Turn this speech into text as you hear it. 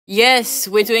Yes,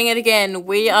 we're doing it again.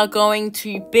 We are going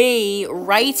to be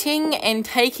rating and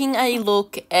taking a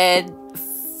look at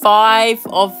 5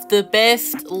 of the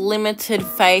best limited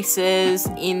faces,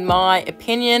 in my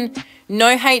opinion.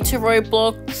 No hate to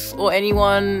Roblox or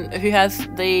anyone who has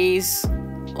these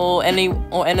or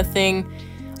anything.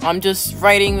 I'm just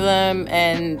rating them,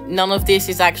 and none of this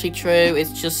is actually true.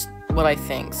 It's just what I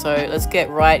think. So let's get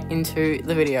right into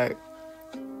the video.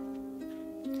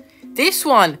 This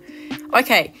one.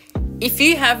 Okay, if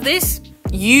you have this,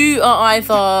 you are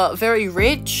either very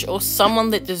rich or someone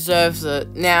that deserves it.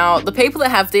 Now, the people that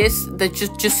have this, they're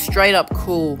just straight up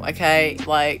cool, okay?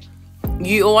 Like,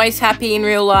 you always happy in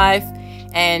real life,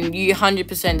 and you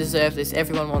 100% deserve this.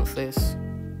 Everyone wants this.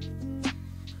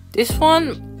 This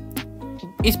one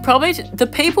is probably, the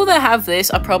people that have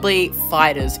this are probably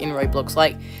fighters in Roblox.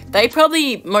 Like, they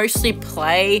probably mostly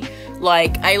play,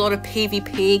 like, a lot of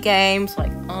PvP games,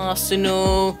 like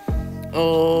Arsenal,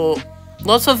 or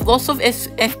lots of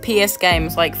FPS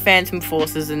games like Phantom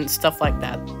Forces and stuff like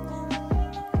that.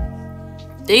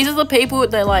 These are the people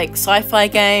that like sci-fi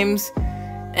games,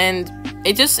 and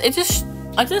I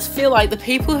just feel like the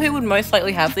people who would most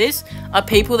likely have this are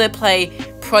people that play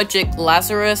Project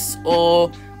Lazarus or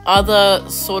other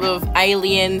sort of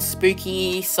alien,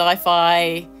 spooky,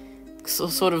 sci-fi,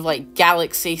 sort of like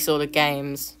galaxy sort of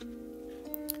games.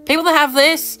 People that have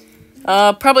this,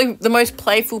 probably the most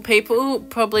playful people,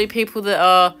 probably people that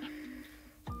are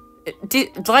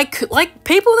like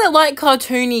people that like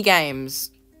cartoony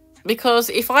games. Because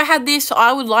if I had this,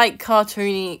 I would like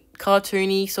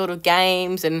cartoony sort of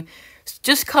games and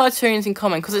just cartoons in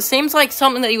common, because it seems like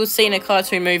something that you would see in a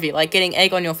cartoon movie, like getting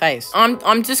egg on your face.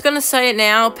 I'm just gonna say it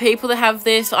now, people that have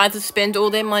this either spend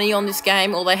all their money on this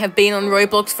game or they have been on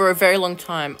Roblox for a very long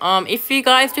time. If you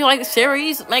guys do like the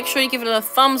series, make sure you give it a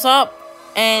thumbs up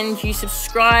and you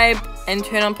subscribe and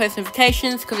turn on post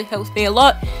notifications, because it helps me a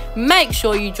lot. Make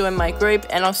sure you join my group,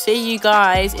 and I'll see you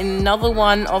guys in another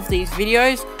one of these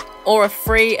videos or a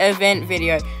free event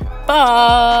video.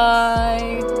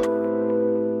 Bye!